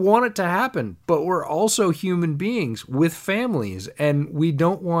 And we want it to happen, but we're also human beings with families, and we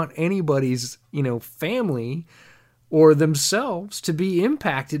don't want anybody's, family or themselves to be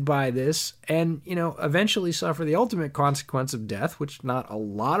impacted by this and, eventually suffer the ultimate consequence of death, which not a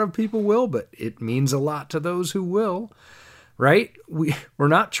lot of people will, but it means a lot to those who will, right? We're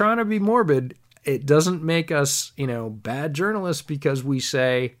not trying to be morbid. It doesn't make us, bad journalists because we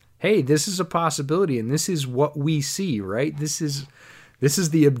say, hey, this is a possibility and this is what we see, right? This is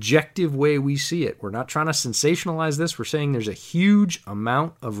the objective way we see it. We're not trying to sensationalize this. We're saying there's a huge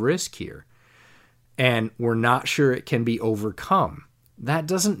amount of risk here, and we're not sure it can be overcome. That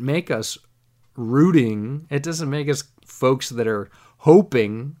doesn't make us rooting. It doesn't make us folks that are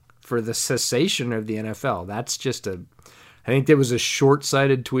hoping for the cessation of the NFL. That's just I think there was a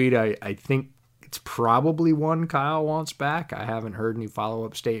short-sighted tweet. I think it's probably one Kyle wants back. I haven't heard any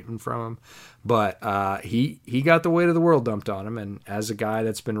follow-up statement from him. But he got the weight of the world dumped on him, and as a guy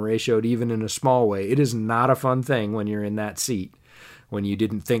that's been ratioed even in a small way, it is not a fun thing when you're in that seat, when you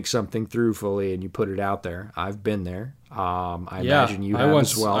didn't think something through fully and you put it out there. I've been there. I imagine you have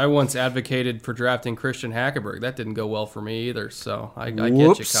as well. I once advocated for drafting Christian Hackenberg. That didn't go well for me either, so I get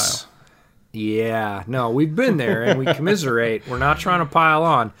you, Kyle. Yeah, no, we've been there, and we commiserate. We're not trying to pile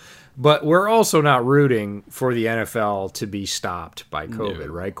on. But we're also not rooting for the NFL to be stopped by COVID,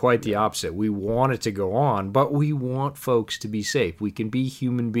 right? Quite the opposite. We want it to go on, but we want folks to be safe. We can be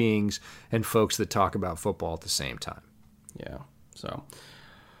human beings and folks that talk about football at the same time. Yeah, so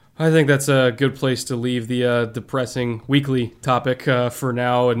I think that's a good place to leave the depressing weekly topic for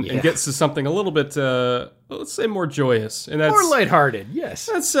now and get to something a little bit, let's say, more joyous. And that's more lighthearted, yes.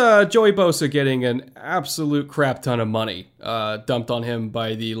 That's Joey Bosa getting an absolute crap ton of money dumped on him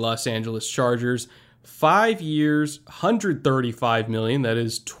by the Los Angeles Chargers. 5 years, $135 million. That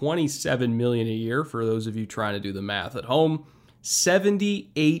is $27 million a year for those of you trying to do the math at home.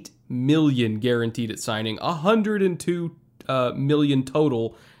 $78 million guaranteed at signing. $102 million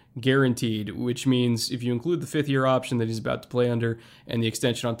total guaranteed, which means if you include the fifth-year option that he's about to play under and the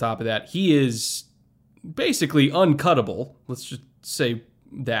extension on top of that, he is basically uncuttable, let's just say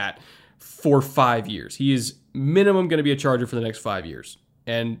that, for 5 years. He is minimum going to be a Charger for the next 5 years.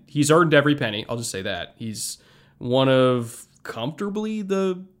 And he's earned every penny, I'll just say that. He's one of comfortably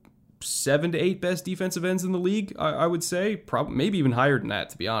the 7 to 8 best defensive ends in the league, I would say. Probably, maybe even higher than that,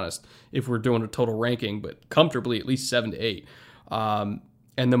 to be honest, if we're doing a total ranking, but comfortably at least 7 to 8.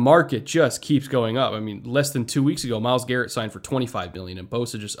 And the market just keeps going up. I mean, less than 2 weeks ago, Myles Garrett signed for $25 million, and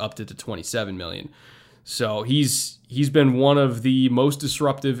Bosa just upped it to $27 million. So he's been one of the most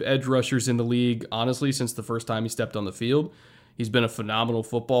disruptive edge rushers in the league, honestly, since the first time he stepped on the field. He's been a phenomenal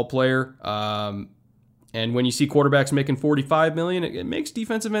football player. And when you see quarterbacks making $45 million, it makes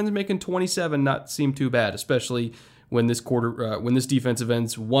defensive ends making $27 not seem too bad, especially when this defensive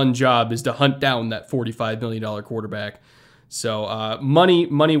end's one job is to hunt down that $45 million quarterback. So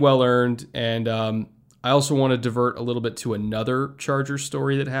money well earned. And I also want to divert a little bit to another Chargers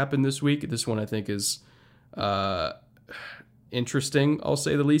story that happened this week. This one I think is interesting, I'll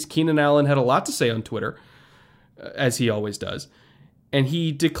say the least. Keenan Allen had a lot to say on Twitter, as he always does. And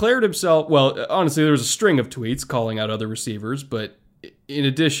he declared himself, well, honestly, there was a string of tweets calling out other receivers, but in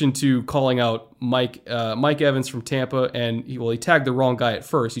addition to calling out Mike Evans from Tampa, and he tagged the wrong guy at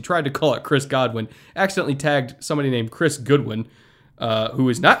first. He tried to call out Chris Godwin, accidentally tagged somebody named Chris Goodwin, who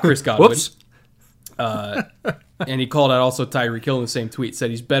is not Chris Godwin. Whoops. And he called out also Tyreek Hill in the same tweet, said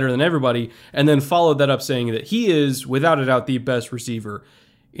he's better than everybody, and then followed that up saying that he is, without a doubt, the best receiver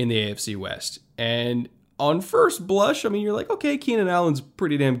in the AFC West. And on first blush, I mean, you're like, okay, Keenan Allen's a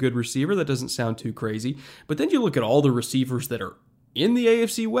pretty damn good receiver. That doesn't sound too crazy. But then you look at all the receivers that are in the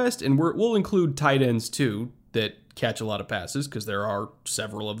AFC West, and we'll include tight ends too that catch a lot of passes because there are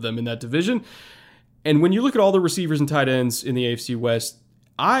several of them in that division. And when you look at all the receivers and tight ends in the AFC West,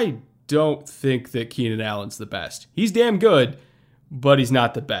 I don't think that Keenan Allen's the best. He's damn good, but he's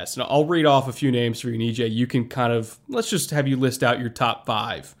not the best. And I'll read off a few names for you, and EJ. You can kind of, let's just have you list out your top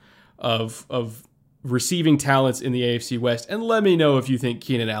 5 of receiving talents in the AFC West, and let me know if you think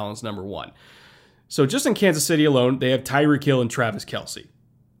Keenan Allen's number 1. So just in Kansas City alone, they have Tyreek Hill and Travis Kelce.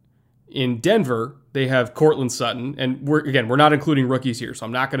 In Denver, they have Courtland Sutton, and we're not including rookies here, so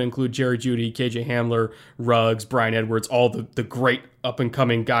I'm not going to include Jerry Jeudy, KJ Hamler, Ruggs, Bryan Edwards, all the great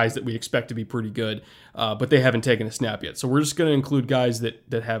up-and-coming guys that we expect to be pretty good, but they haven't taken a snap yet. So we're just going to include guys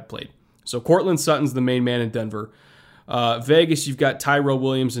that have played. So Courtland Sutton's the main man in Denver. Vegas, you've got Tyrell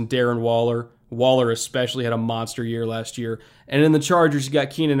Williams and Darren Waller. Waller especially had a monster year last year. And in the Chargers, you got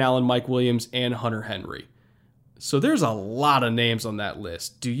Keenan Allen, Mike Williams, and Hunter Henry. So there's a lot of names on that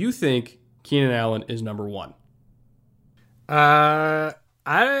list. Do you think Keenan Allen is number one?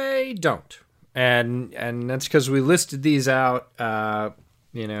 I don't. And that's because we listed these out.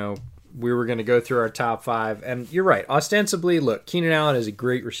 We were going to go through our top five. And you're right. Ostensibly, look, Keenan Allen is a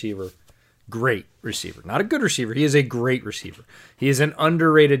great receiver. Great receiver. Not a good receiver. He is a great receiver. He is an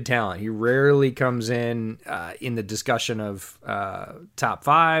underrated talent. He rarely comes in the discussion of top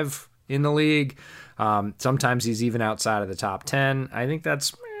five in the league. Sometimes he's even outside of the top 10. I think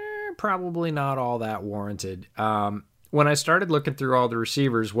that's probably not all that warranted. When I started looking through all the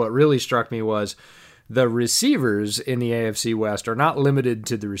receivers, what really struck me was the receivers in the AFC West are not limited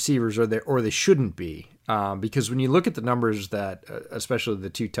to the receivers, or they shouldn't be. Because when you look at the numbers that, especially the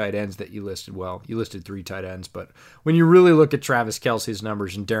two tight ends that you listed, well, you listed three tight ends, but when you really look at Travis Kelce's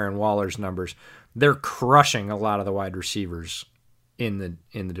numbers and Darren Waller's numbers, they're crushing a lot of the wide receivers in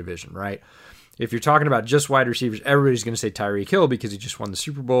the division, right? If you're talking about just wide receivers, everybody's going to say Tyreek Hill because he just won the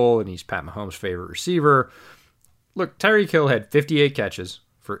Super Bowl and he's Pat Mahomes' favorite receiver. Look, Tyreek Hill had 58 catches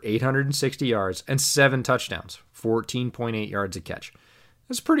for 860 yards and 7 touchdowns, 14.8 yards a catch.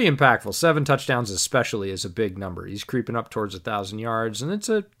 That's pretty impactful. 7 touchdowns especially is a big number. He's creeping up towards 1,000 yards, and it's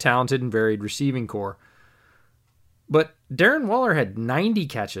a talented and varied receiving core. But Darren Waller had 90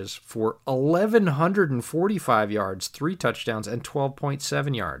 catches for 1,145 yards, 3 touchdowns, and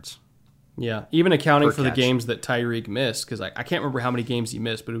 12.7 yards. Yeah, even accounting for catch. the games that Tyreek missed, because I can't remember how many games he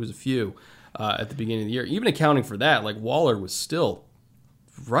missed, but it was a few at the beginning of the year. Even accounting for that, like Waller was still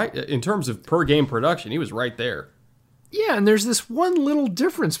right in terms of per game production. He was right there. Yeah, and there's this one little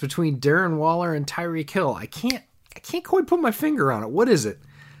difference between Darren Waller and Tyreek Hill. I can't quite put my finger on it. What is it?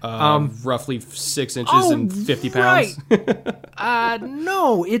 Roughly 6 inches and 50 pounds. Right.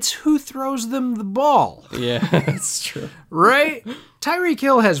 No, it's who throws them the ball. Yeah, that's true. Right? Tyreek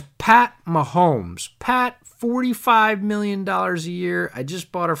Hill has Pat Mahomes. Pat, $45 million a year. I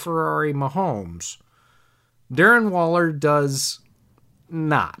just bought a Ferrari Mahomes. Darren Waller does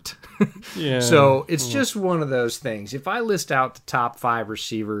not. Yeah. So it's just one of those things. If I list out the top 5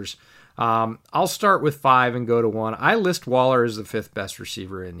 receivers, I'll start with 5 and go to 1. I list Waller as the 5th best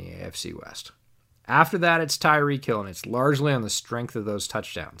receiver in the AFC West. After that, it's Tyreek Hill, and it's largely on the strength of those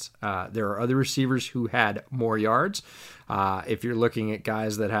touchdowns. There are other receivers who had more yards. If you're looking at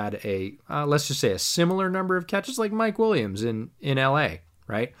guys that had let's just say a similar number of catches, like Mike Williams in LA,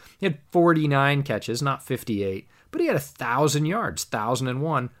 right? He had 49 catches, not 58, but he had 1,000 yards,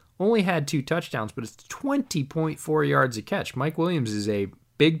 1,001. Only had 2 touchdowns, but it's 20.4 yards a catch. Mike Williams is a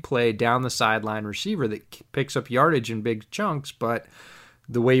big play down the sideline receiver that picks up yardage in big chunks, but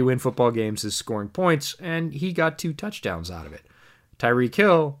the way you win football games is scoring points, and he got 2 touchdowns out of it. Tyreek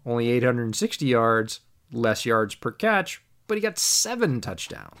Hill, only 860 yards, less yards per catch, but he got 7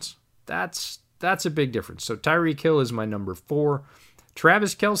 touchdowns. That's a big difference. So Tyreek Hill is my number 4.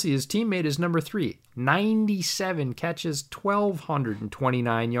 Travis Kelce, his teammate, is number 3. 97 catches,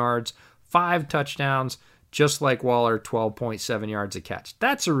 1,229 yards, 5 touchdowns, just like Waller, 12.7 yards a catch.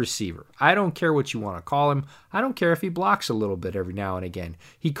 That's a receiver. I don't care what you want to call him. I don't care if he blocks a little bit every now and again.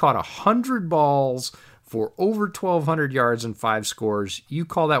 He caught 100 balls for over 1,200 yards and 5 scores. You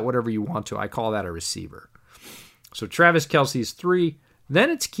call that whatever you want to. I call that a receiver. So Travis Kelce is 3. Then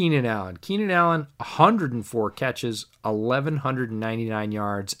it's Keenan Allen. Keenan Allen, 104 catches, 1,199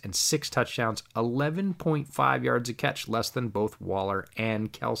 yards, and 6 touchdowns, 11.5 yards a catch, less than both Waller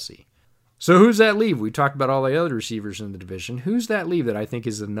and Kelce. So who's that leave? We talked about all the other receivers in the division. Who's that leave that I think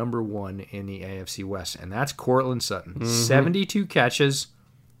is the number 1 in the AFC West? And that's Courtland Sutton. Mm-hmm. 72 catches,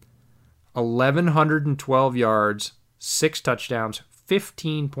 1,112 yards, 6 touchdowns,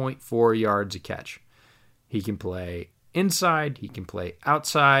 15.4 yards a catch. He can play inside, he can play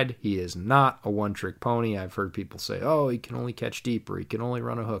outside. He is not a one-trick pony. I've heard people say, oh, he can only catch deep, or he can only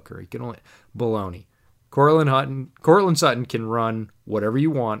run a hook, or he can only... Baloney. Courtland Sutton can run whatever you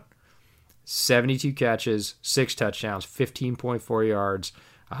want. 72 catches, 6 touchdowns, 15.4 yards,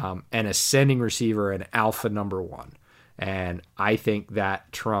 an ascending receiver, an alpha number 1. And I think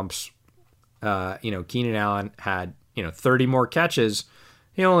that trumps, Keenan Allen had, 30 more catches.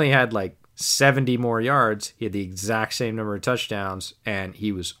 He only had 70 more yards. He had the exact same number of touchdowns, and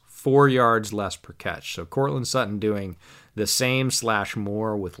he was 4 yards less per catch. So Courtland Sutton doing the same /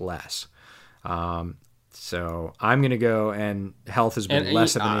 more with less. So I'm going to go, and health has been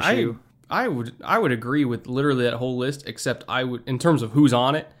less of an issue. I would agree with literally that whole list, except I would, in terms of who's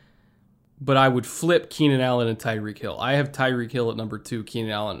on it, but I would flip Keenan Allen and Tyreek Hill. I have Tyreek Hill at number 2,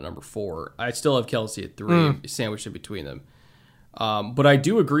 Keenan Allen at number 4. I still have Kelsey at 3, sandwiched in between them. But I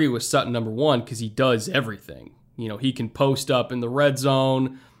do agree with Sutton number 1 because he does everything. You know, he can post up in the red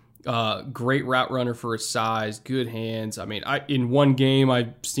zone. Great route runner for his size, good hands. I mean, in one game,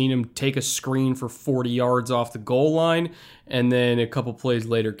 I've seen him take a screen for 40 yards off the goal line, and then a couple plays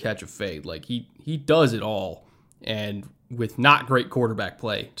later catch a fade. Like, he does it all, and with not great quarterback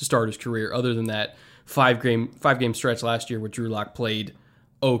play to start his career. Other than that, five game stretch last year where Drew Lock played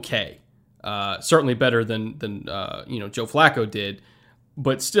okay, certainly better than Joe Flacco did,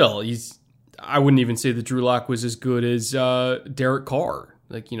 but still, I wouldn't even say that Drew Lock was as good as Derek Carr.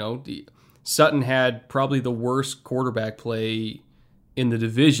 Like, Sutton had probably the worst quarterback play in the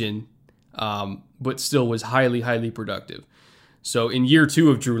division, but still was highly, highly productive. So in year 2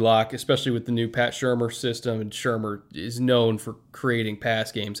 of Drew Lock, especially with the new Pat Shurmur system, and Shurmur is known for creating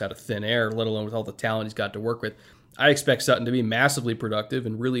pass games out of thin air, let alone with all the talent he's got to work with, I expect Sutton to be massively productive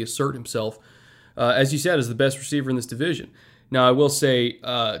and really assert himself, as you said, as the best receiver in this division. Now, I will say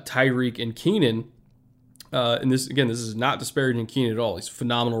Tyreek and Keenan, and this is not disparaging Keenan at all. He's a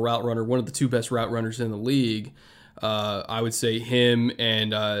phenomenal route runner, one of the 2 best route runners in the league. I would say him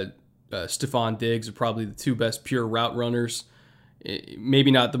and Stephon Diggs are probably the 2 best pure route runners.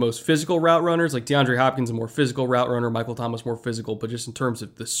 Maybe not the most physical route runners, like DeAndre Hopkins, a more physical route runner, Michael Thomas more physical, but just in terms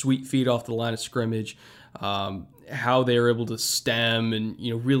of the sweet feet off the line of scrimmage, how they are able to stem and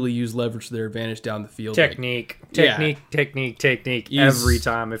really use leverage to their advantage down the field. Technique every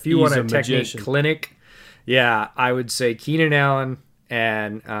time. If you want a technique clinic, I would say Keenan Allen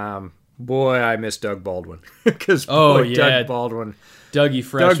and boy, I miss Doug Baldwin because Doug Baldwin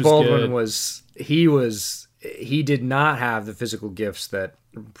he did not have the physical gifts that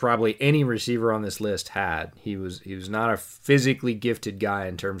probably any receiver on this list had. He was not a physically gifted guy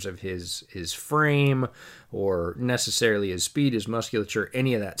in terms of his frame or necessarily his speed, his musculature,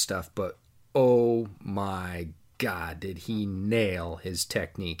 any of that stuff. But oh my God, did he nail his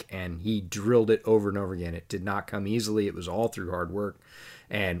technique, and he drilled it over and over again. It did not come easily. It was all through hard work.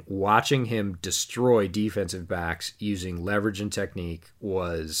 And watching him destroy defensive backs using leverage and technique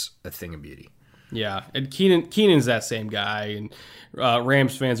was a thing of beauty. Yeah, and Keenan's that same guy, and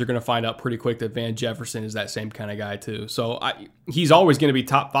Rams fans are going to find out pretty quick that Van Jefferson is that same kind of guy too. So he's always going to be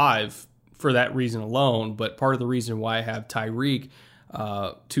top 5 for that reason alone, but part of the reason why I have Tyreek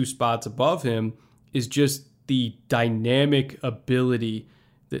 2 spots above him is just the dynamic ability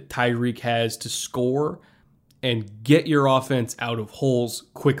that Tyreek has to score and get your offense out of holes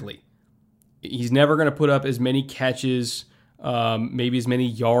quickly. He's never going to put up as many catches, maybe as many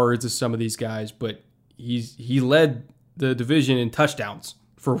yards as some of these guys, but he led the division in touchdowns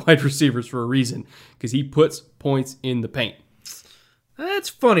for wide receivers for a reason, because he puts points in the paint. That's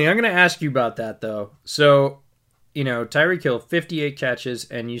funny. I'm going to ask you about that, though. So, Tyreek Hill, 58 catches,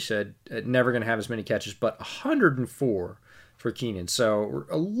 and you said never going to have as many catches, but 104 for Keenan. So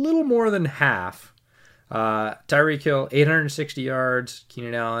a little more than half. Tyreek Hill, 860 yards.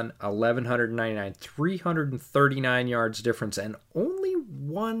 Keenan Allen, 1,199. 339 yards difference, and only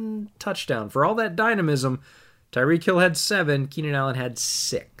 1 touchdown. For all that dynamism, Tyreek Hill had 7. Keenan Allen had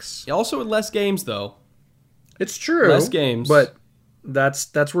 6. Also with less games, though. It's true. Less games. But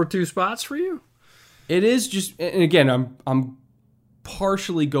that's worth 2 spots for you? It is just, and again, I'm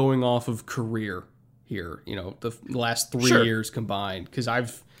partially going off of career here, the last 3 years combined, because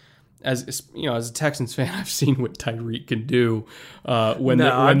as a Texans fan, I've seen what Tyreek can do when they're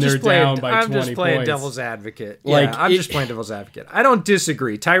down by 20 points. I'm just playing devil's advocate. Just playing devil's advocate. I don't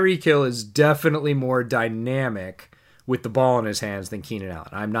disagree. Tyreek Hill is definitely more dynamic with the ball in his hands than Keenan Allen.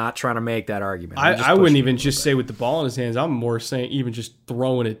 I'm not trying to make that argument. I wouldn't even just say with the ball in his hands. I'm more saying even just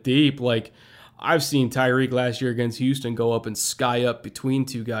throwing it deep. Like, I've seen Tyreek last year against Houston go up and sky up between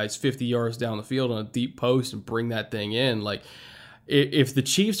 2 guys 50 yards down the field on a deep post and bring that thing in. Like, if the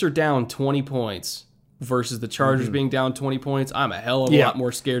Chiefs are down 20 points versus the Chargers being down 20 points, I'm a hell of a lot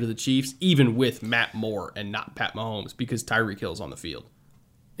more scared of the Chiefs, even with Matt Moore and not Pat Mahomes, because Tyreek Hill's on the field.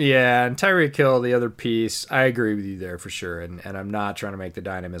 Yeah, and Tyreek Hill, the other piece, I agree with you there for sure, and I'm not trying to make the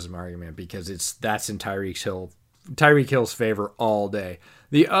dynamism argument because that's in Tyreek Hill's favor all day.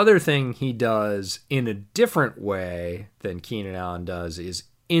 The other thing he does in a different way than Keenan Allen does is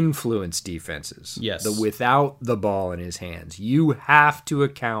influence defenses. Yes. Without the ball in his hands. You have to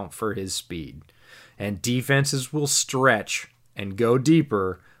account for his speed. And defenses will stretch and go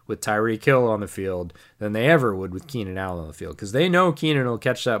deeper with Tyreek Hill on the field than they ever would with Keenan Allen on the field, because they know Keenan will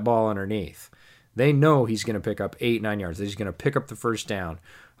catch that ball underneath. They know he's going to pick up 8-9 yards, that he's going to pick up the first down,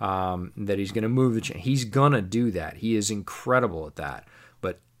 that he's going to move the chain. He's going to do that. He is incredible at that.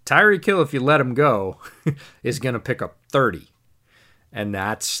 But Tyreek Hill, if you let him go, is going to pick up 30. And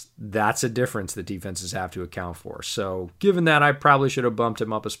that's a difference that defenses have to account for. So given that, I probably should have bumped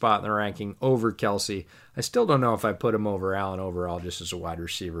him up a spot in the ranking over Kelce. I still don't know if I put him over Allen overall just as a wide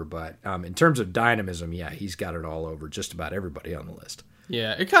receiver. But in terms of dynamism, yeah, he's got it all over just about everybody on the list.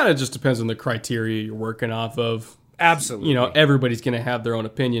 Yeah, it kind of just depends on the criteria you're working off of. Absolutely. You know, everybody's going to have their own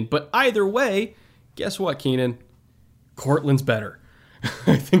opinion. But either way, guess what, Keenan? Cortland's better.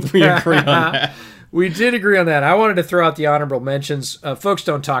 I think we agree on that. We did agree on that. I wanted to throw out the honorable mentions. Folks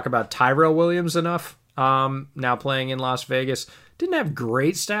don't talk about Tyrell Williams enough, now playing in Las Vegas. Didn't have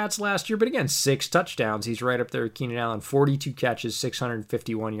great stats last year, but again, 6 touchdowns. He's right up there with Keenan Allen. 42 catches,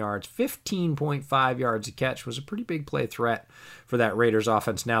 651 yards, 15.5 yards a catch. Was a pretty big play threat for that Raiders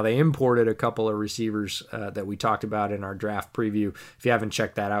offense. Now, they imported a couple of receivers that we talked about in our draft preview. If you haven't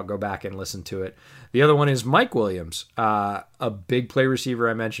checked that out, go back and listen to it. The other one is Mike Williams, a big play receiver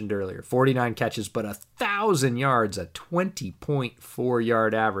I mentioned earlier. 49 catches, but 1,000 yards, a 20.4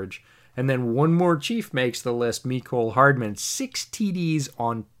 yard average. And then one more Chief makes the list, Mecole Hardman, 6 TDs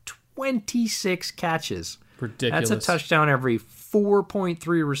on 26 catches. Ridiculous. That's a touchdown every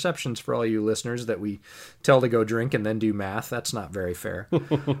 4.3 receptions for all you listeners that we tell to go drink and then do math. That's not very fair.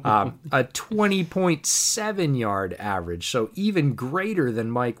 A 20.7 yard average, so even greater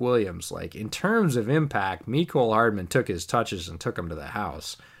than Mike Williams. Like, in terms of impact, Mecole Hardman took his touches and took them to the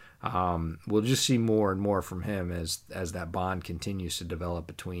house. We'll just see more and more from him as that bond continues to develop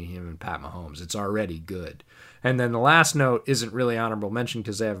between him and Pat Mahomes. It's already good. And then the last note isn't really honorable mention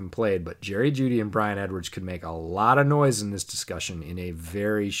because they haven't played, but Jerry Jeudy and Bryan Edwards could make a lot of noise in this discussion in a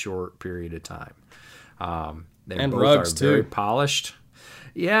very short period of time. They and both Ruggs, are very too. Polished.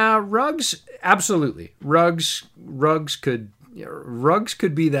 Yeah, Ruggs, absolutely. Ruggs could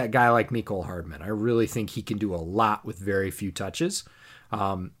be that guy like Mecole Hardman. I really think he can do a lot with very few touches.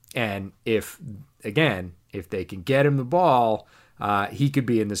 And if they can get him the ball, he could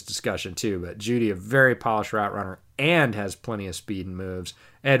be in this discussion too. But Jeudy, a very polished route runner and has plenty of speed and moves.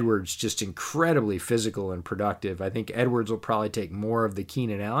 Edwards, just incredibly physical and productive. I think Edwards will probably take more of the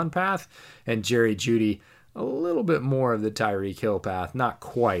Keenan Allen path, and Jerry Jeudy a little bit more of the Tyreek Hill path. Not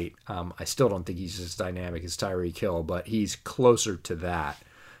quite. I still don't think he's as dynamic as Tyreek Hill, but he's closer to that.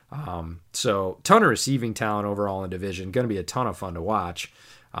 So ton of receiving talent overall in the division. Going to be a ton of fun to watch.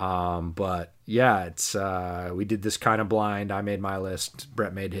 But yeah, it's we did this kind of blind. I made my list.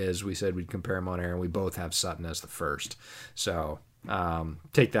 Brett made his. We said we'd compare him on air, and we both have Sutton as the first. So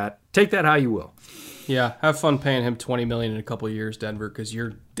take that how you will. Yeah, have fun paying him $20 million in a couple of years, Denver, because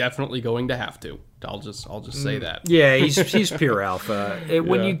you're definitely going to have to. I'll just say that. Yeah, he's pure alpha.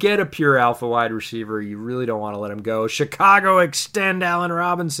 When you get a pure alpha wide receiver, you really don't want to let him go. Chicago, extend Allen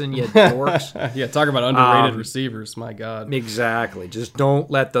Robinson, you dorks. Yeah, talk about underrated receivers. My God. Exactly. Just don't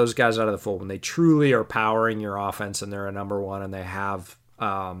let those guys out of the fold. When they truly are powering your offense and they're a number one and they have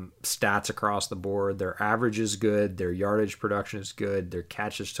stats across the board, their average is good, their yardage production is good, their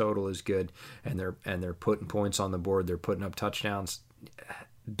catches total is good, and they're putting points on the board, they're putting up touchdowns.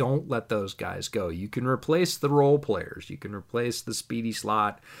 Don't let those guys go. You can replace the role players. You can replace the speedy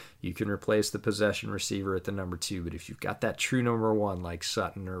slot. You can replace the possession receiver at the number 2. But if you've got that true number 1 like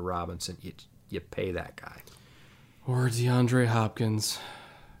Sutton or Robinson, you pay that guy. Or DeAndre Hopkins.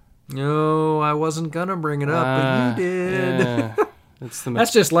 No, I wasn't going to bring it up, but you did. Yeah.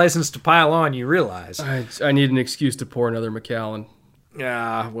 That's just license to pile on, you realize. I need an excuse to pour another McAllen.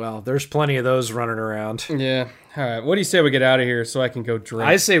 Yeah, well, there's plenty of those running around. Yeah. All right. What do you say we get out of here so I can go drink?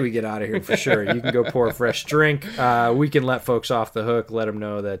 I say we get out of here for sure. You can go pour a fresh drink. We can let folks off the hook, let them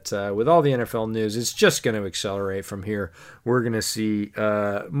know that with all the NFL news, it's just going to accelerate from here. We're going to see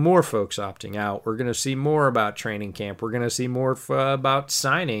more folks opting out. We're going to see more about training camp. We're going to see more about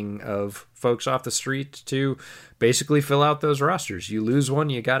signing of folks off the street to basically fill out those rosters. You lose one,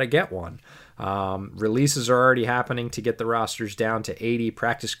 you got to get one. Releases are already happening to get the rosters down to 80.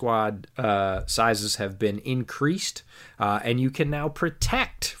 Practice squad sizes have been increased, and you can now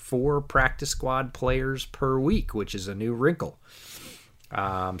protect 4 practice squad players per week, which is a new wrinkle.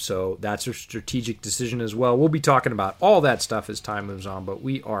 So that's a strategic decision as well. We'll be talking about all that stuff as time moves on, but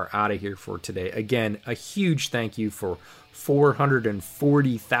we are out of here for today. Again, a huge thank you for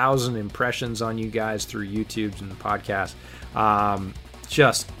 440,000 impressions on you guys through YouTube and the podcast.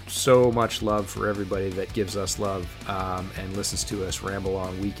 Just so much love for everybody that gives us love and listens to us ramble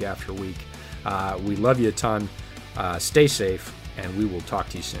on week after week. We love you a ton. Stay safe, and we will talk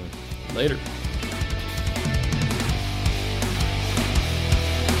to you soon. Later.